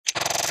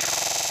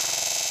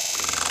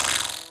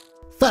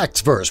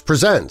Factsverse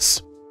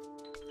presents.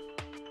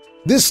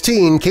 This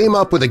teen came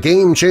up with a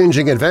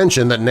game-changing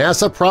invention that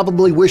NASA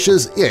probably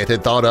wishes it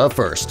had thought of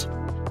first.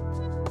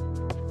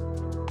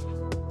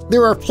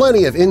 There are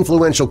plenty of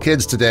influential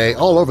kids today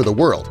all over the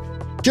world.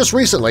 Just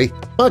recently,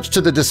 much to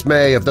the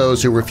dismay of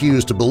those who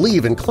refuse to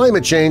believe in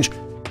climate change,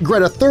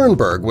 Greta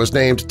Thunberg was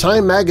named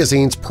Time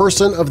magazine's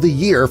Person of the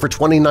Year for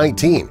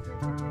 2019.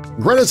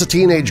 Greta's a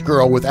teenage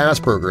girl with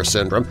Asperger's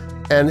syndrome,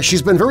 and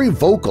she's been very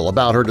vocal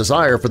about her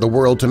desire for the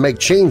world to make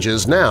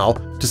changes now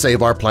to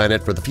save our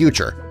planet for the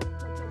future.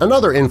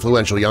 Another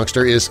influential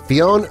youngster is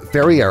Fionn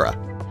Ferreira.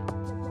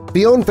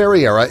 Fionn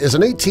Ferreira is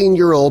an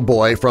 18-year-old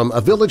boy from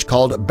a village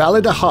called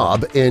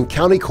Ballydahab in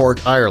County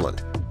Cork,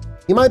 Ireland.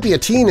 He might be a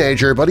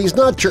teenager, but he's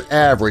not your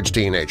average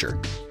teenager.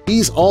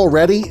 He's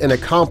already an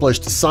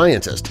accomplished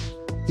scientist.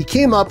 He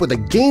came up with a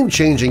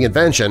game-changing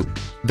invention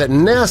that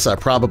NASA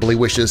probably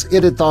wishes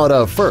it had thought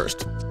of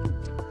first.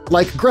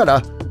 Like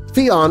Greta,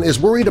 Fionn is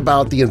worried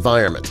about the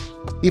environment.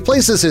 He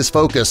places his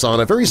focus on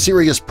a very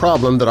serious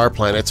problem that our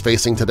planet's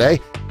facing today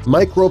 –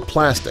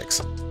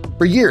 microplastics.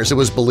 For years it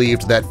was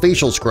believed that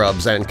facial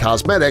scrubs and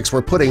cosmetics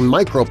were putting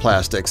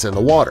microplastics in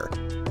the water.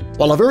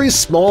 While a very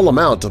small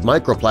amount of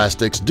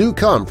microplastics do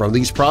come from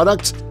these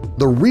products,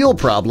 the real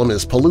problem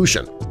is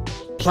pollution.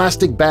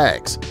 Plastic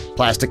bags,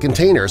 plastic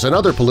containers, and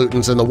other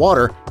pollutants in the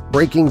water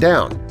breaking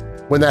down.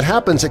 When that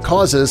happens, it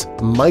causes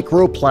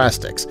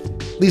microplastics.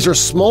 These are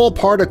small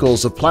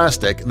particles of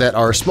plastic that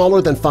are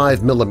smaller than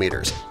 5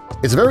 millimeters.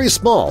 It's very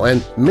small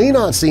and may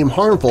not seem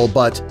harmful,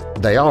 but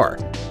they are.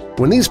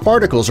 When these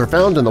particles are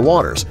found in the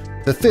waters,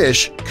 the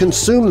fish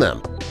consume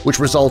them, which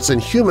results in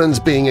humans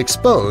being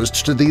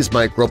exposed to these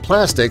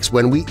microplastics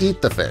when we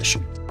eat the fish.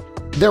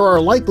 There are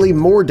likely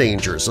more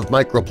dangers of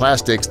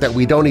microplastics that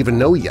we don't even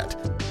know yet.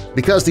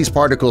 Because these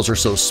particles are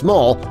so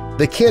small,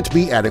 they can't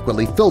be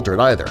adequately filtered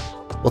either.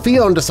 Well,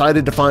 Fionn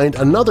decided to find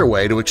another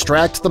way to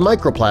extract the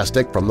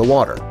microplastic from the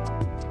water.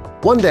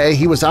 One day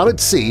he was out at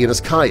sea in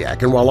his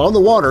kayak, and while on the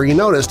water he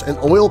noticed an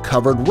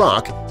oil-covered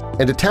rock,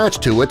 and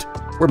attached to it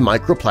were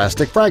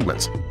microplastic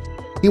fragments.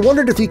 He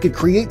wondered if he could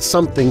create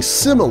something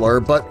similar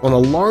but on a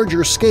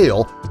larger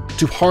scale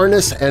to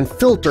harness and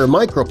filter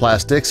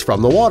microplastics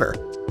from the water.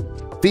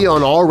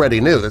 Fionn already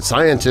knew that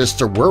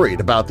scientists are worried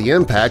about the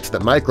impact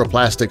that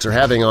microplastics are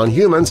having on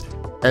humans,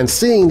 and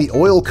seeing the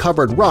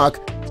oil-covered rock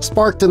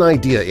sparked an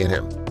idea in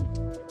him.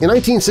 In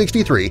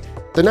 1963,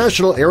 the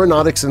National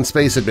Aeronautics and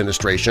Space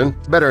Administration,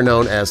 better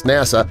known as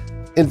NASA,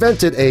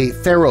 invented a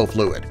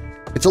ferrofluid.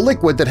 It's a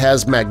liquid that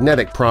has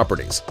magnetic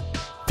properties.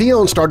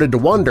 Fionn started to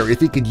wonder if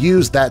he could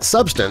use that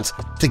substance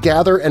to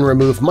gather and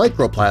remove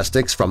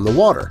microplastics from the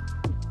water.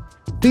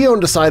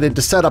 Fionn decided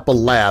to set up a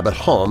lab at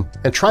home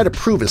and try to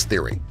prove his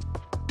theory.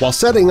 While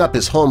setting up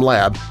his home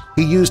lab,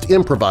 he used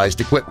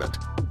improvised equipment.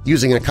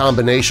 Using a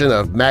combination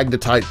of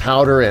magnetite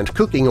powder and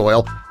cooking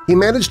oil, he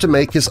managed to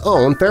make his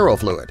own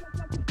ferrofluid.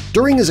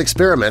 During his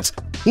experiments,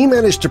 he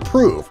managed to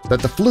prove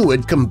that the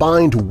fluid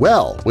combined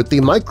well with the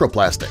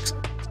microplastics.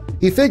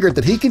 He figured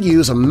that he could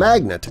use a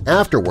magnet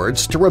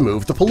afterwards to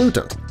remove the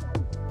pollutant.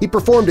 He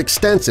performed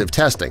extensive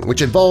testing,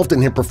 which involved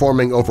in him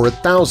performing over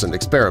 1,000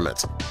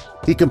 experiments.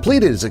 He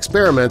completed his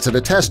experiments in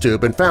a test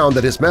tube and found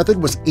that his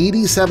method was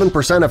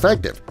 87%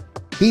 effective.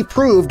 He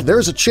proved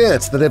there's a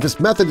chance that if his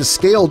method is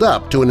scaled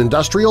up to an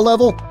industrial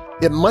level,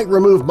 it might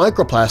remove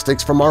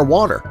microplastics from our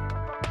water.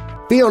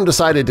 Fionn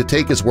decided to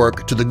take his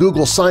work to the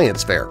Google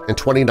Science Fair in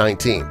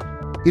 2019.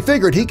 He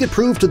figured he could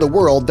prove to the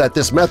world that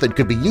this method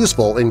could be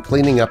useful in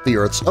cleaning up the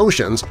Earth's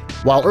oceans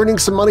while earning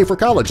some money for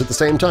college at the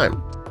same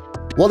time.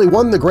 Well, he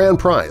won the grand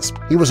prize.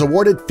 He was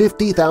awarded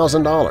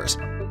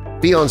 $50,000.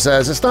 Fionn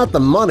says it's not the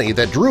money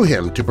that drew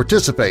him to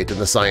participate in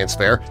the science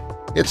fair,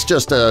 it's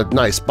just a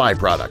nice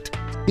byproduct.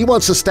 He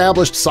wants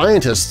established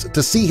scientists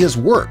to see his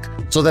work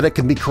so that it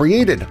can be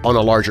created on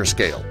a larger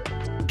scale.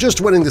 Just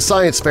winning the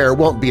science fair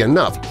won't be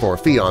enough for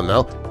Fionn,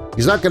 though.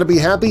 He's not going to be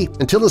happy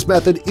until his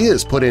method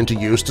is put into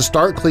use to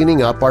start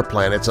cleaning up our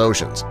planet's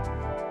oceans.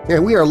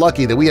 And we are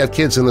lucky that we have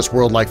kids in this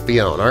world like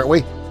Fionn, aren't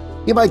we?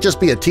 He might just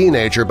be a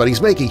teenager, but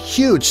he's making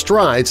huge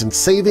strides in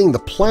saving the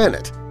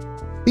planet.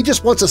 He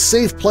just wants a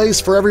safe place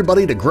for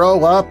everybody to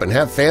grow up and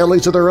have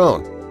families of their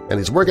own, and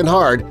he's working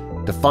hard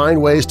to find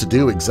ways to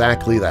do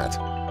exactly that.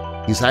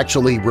 He's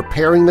actually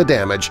repairing the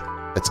damage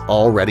that's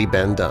already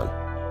been done.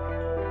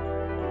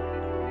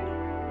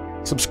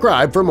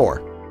 Subscribe for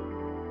more.